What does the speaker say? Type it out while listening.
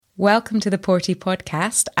Welcome to the Porty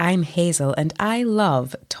Podcast. I'm Hazel and I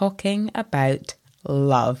love talking about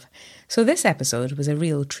love. So this episode was a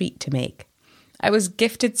real treat to make. I was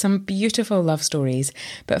gifted some beautiful love stories,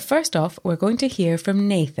 but first off, we're going to hear from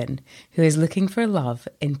Nathan, who is looking for love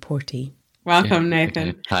in Porty. Welcome, Nathan.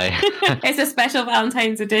 Okay. Hi. It's a special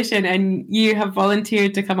Valentine's edition and you have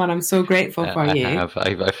volunteered to come on. I'm so grateful for you.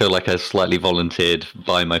 I feel like I slightly volunteered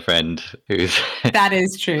by my friend who's That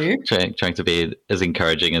is true. trying to be as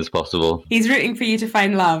encouraging as possible. He's rooting for you to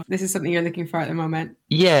find love. This is something you're looking for at the moment.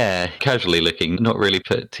 Yeah, casually looking, not really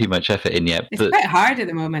put too much effort in yet. It's But quite hard at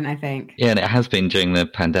the moment, I think. yeah, and it has been during the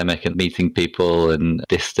pandemic and meeting people and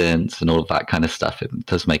distance and all of that kind of stuff. It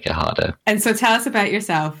does make it harder. And so tell us about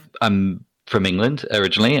yourself. I'm from England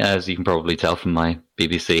originally, as you can probably tell from my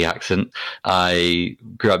BBC accent. I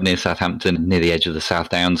grew up near Southampton, near the edge of the South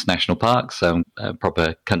Downs National Park, so I'm a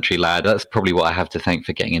proper country lad. That's probably what I have to thank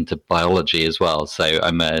for getting into biology as well. So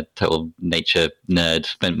I'm a total nature nerd.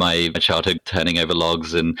 Spent my childhood turning over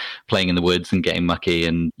logs and playing in the woods and getting mucky,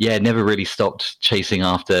 and yeah, never really stopped chasing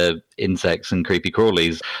after insects and creepy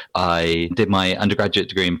crawlies. I did my undergraduate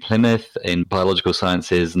degree in Plymouth in biological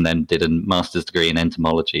sciences and then did a master's degree in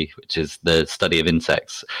entomology, which is the study of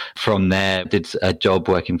insects. From there, did a job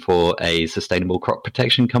working for a sustainable crop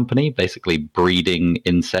protection company, basically breeding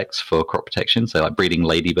insects for crop protection. So like breeding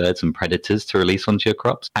ladybirds and predators to release onto your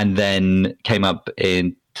crops. And then came up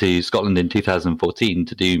to Scotland in 2014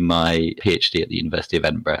 to do my PhD at the University of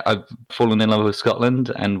Edinburgh. I've fallen in love with Scotland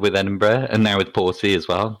and with Edinburgh, and now with Porty as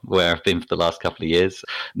well, where I've been for the last couple of years.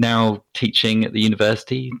 Now teaching at the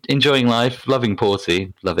university, enjoying life, loving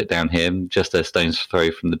Porty, love it down here, just a stone's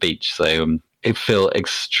throw from the beach. So I feel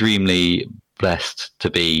extremely blessed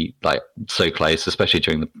to be like so close, especially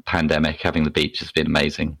during the pandemic. Having the beach has been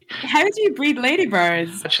amazing. How do you breed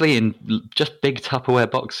ladybirds? Actually, in just big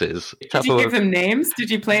Tupperware boxes. Did you give them names?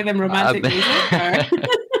 Did you play them romantic music? Or?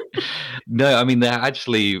 No, I mean, they're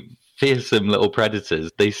actually fearsome little predators.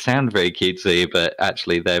 They sound very cutesy, but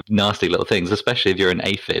actually they're nasty little things, especially if you're an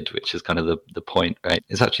aphid, which is kind of the point, right?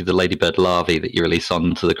 It's actually the ladybird larvae that you release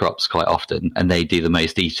onto the crops quite often, and they do the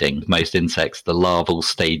most eating. Most insects, the larval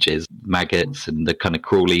stages, maggots and the kind of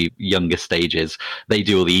crawly younger stages, they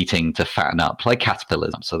do all the eating to fatten up, like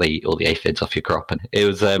caterpillars. So they eat all the aphids off your crop, and it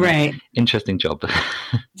was an interesting job.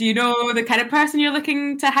 Do you know the kind of person you're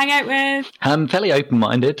looking to hang out with? I'm fairly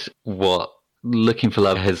open-minded. What looking for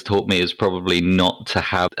love has taught me is probably not to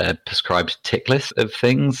have a prescribed tick list of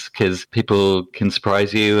things, because people can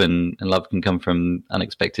surprise you and love can come from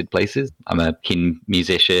unexpected places. I'm a keen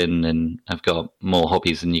musician and I've got more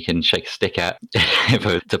hobbies than you can shake a stick at. If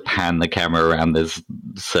I were to pan the camera around, there's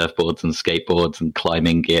surfboards and skateboards and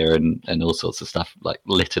climbing gear and all sorts of stuff like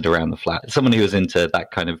littered around the flat. Someone who was into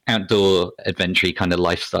that kind of outdoor adventure kind of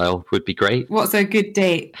lifestyle would be great. What's a good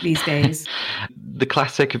date these days? The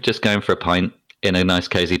classic of just going for a pint in a nice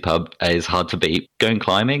cozy pub is hard to beat. Going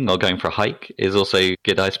climbing or going for a hike is also a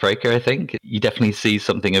good icebreaker, I think. You definitely see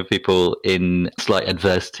something of people in slight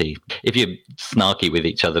adversity. If you're snarky with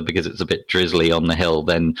each other because it's a bit drizzly on the hill,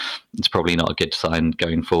 then it's probably not a good sign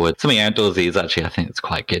going forward. Something outdoorsy is actually, I think it's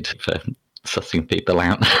quite good for sussing people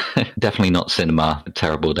out. Definitely not cinema, a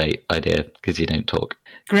terrible date idea because you don't talk.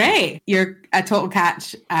 Great. You're a total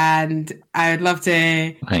catch, and I would love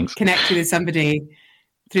to connect you with somebody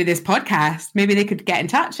through this podcast. Maybe they could get in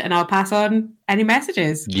touch and I'll pass on any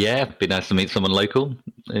messages. Yeah, it'd be nice to meet someone local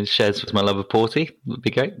who shares my love of Porty. Would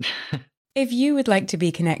be great. If you would like to be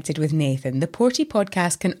connected with Nathan, the Porty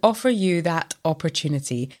Podcast can offer you that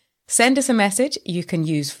opportunity. Send us a message. You can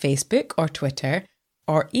use Facebook or Twitter,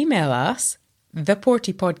 or email us,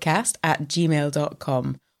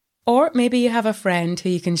 theportypodcast@gmail.com. Or maybe you have a friend who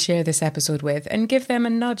you can share this episode with and give them a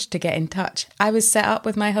nudge to get in touch. I was set up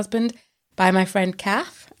with my husband by my friend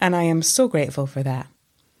Kath, and I am so grateful for that.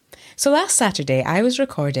 So last Saturday, I was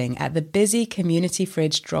recording at the busy Community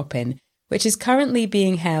Fridge drop-in, which is currently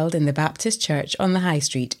being held in the Baptist Church on the High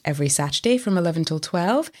Street every Saturday from 11 till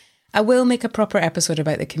 12. I will make a proper episode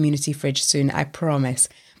about the Community Fridge soon, I promise.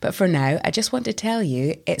 But for now, I just want to tell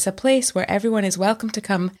you it's a place where everyone is welcome to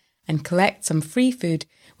come and collect some free food,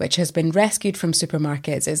 which has been rescued from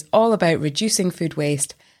supermarkets. It's all about reducing food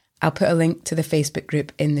waste. I'll put a link to the Facebook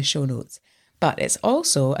group in the show notes. But it's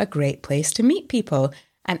also a great place to meet people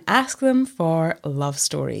and ask them for love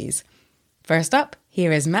stories. First up,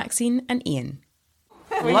 here is Maxine and Ian.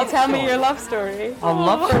 Will you tell me your love story? A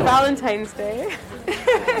love for Valentine's Day.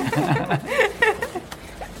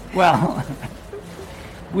 Well,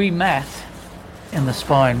 we met in the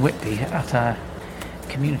Spa in Whitby at a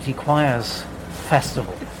community choirs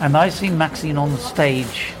festival, and I seen Maxine on the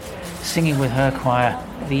stage singing with her choir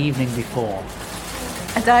the evening before,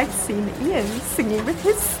 And I'd seen Ian singing with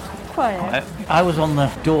his choir. I was on the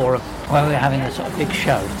door while we were having a sort of big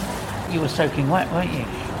show. You were soaking wet, weren't you?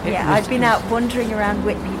 I'd been out wandering around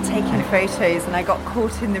Whitby taking photos, and I got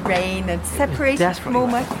caught in the rain and separated from all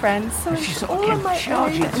my friends. So she sort of all on my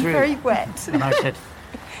own and very wet. And I said,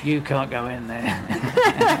 "You can't go in there."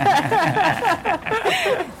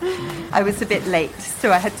 I was a bit late,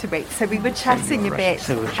 so I had to wait. So we were chatting a bit.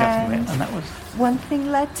 So we were chatting a bit, and that was... One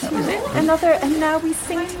thing led to another, and now we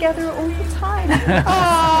sing together all the time.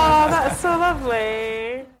 Oh, that's so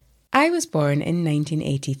lovely. I was born in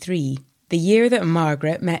 1983, the year that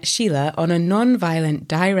Margaret met Sheila on a non-violent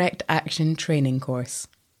direct action training course.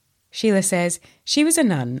 Sheila says she was a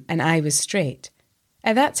nun and I was straight.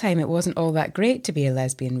 At that time it wasn't all that great to be a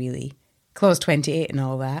lesbian, really. Clause 28 and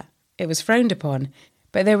all that. It was frowned upon,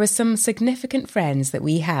 but there were some significant friends that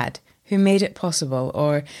we had who made it possible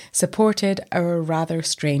or supported our rather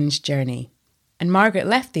strange journey. And Margaret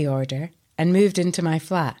left the order and moved into my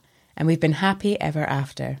flat, and we've been happy ever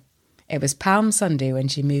after. It was Palm Sunday when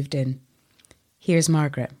she moved in. Here's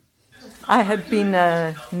Margaret. I had been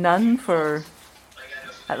a nun for,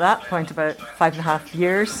 at that point, about 5.5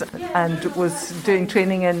 years, and was doing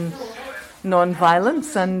training in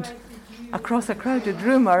non-violence, and across a crowded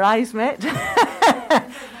room our eyes met.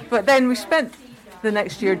 But then we spent the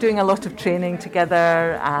next year doing a lot of training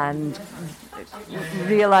together and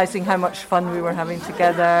realising how much fun we were having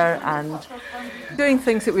together and doing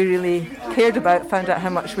things that we really cared about, found out how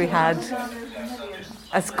much we had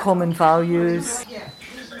as common values,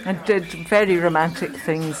 and did very romantic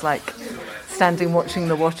things like standing watching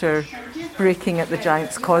the water breaking at the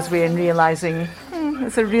Giant's Causeway and realising,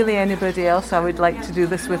 is there really anybody else I would like to do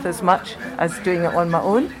this with as much as doing it on my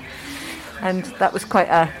own? And that was quite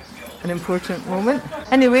an important moment.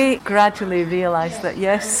 Anyway, gradually realised that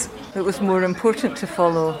yes, it was more important to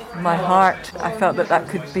follow my heart. I felt that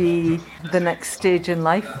could be the next stage in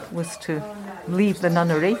life, was to leave the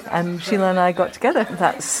nunnery, and Sheila and I got together.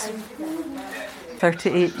 That's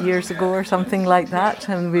 38 years ago or something like that,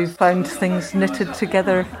 and we've found things knitted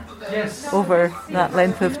together over that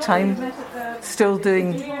length of time, still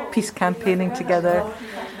doing peace campaigning together,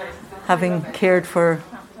 having cared for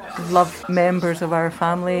loved members of our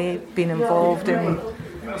family, been involved in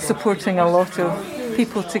supporting a lot of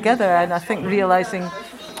people together, and I think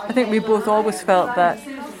we both always felt that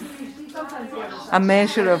a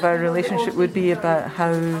measure of our relationship would be about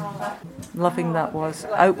how loving that was,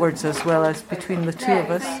 outwards as well as between the two of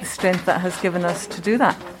us, the strength that has given us to do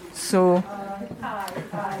that. So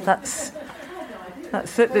that's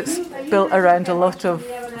it. It's built around a lot of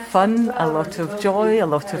fun, a lot of joy, a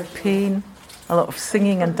lot of pain, a lot of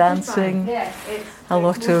singing and dancing, a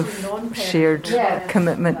lot of shared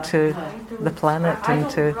commitment to the planet and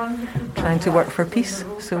to trying to work for peace.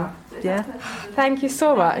 So, yeah. Thank you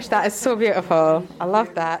so much. That is so beautiful. I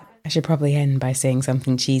love that. I should probably end by saying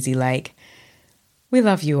something cheesy like, "We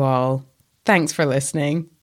love you all. Thanks for listening."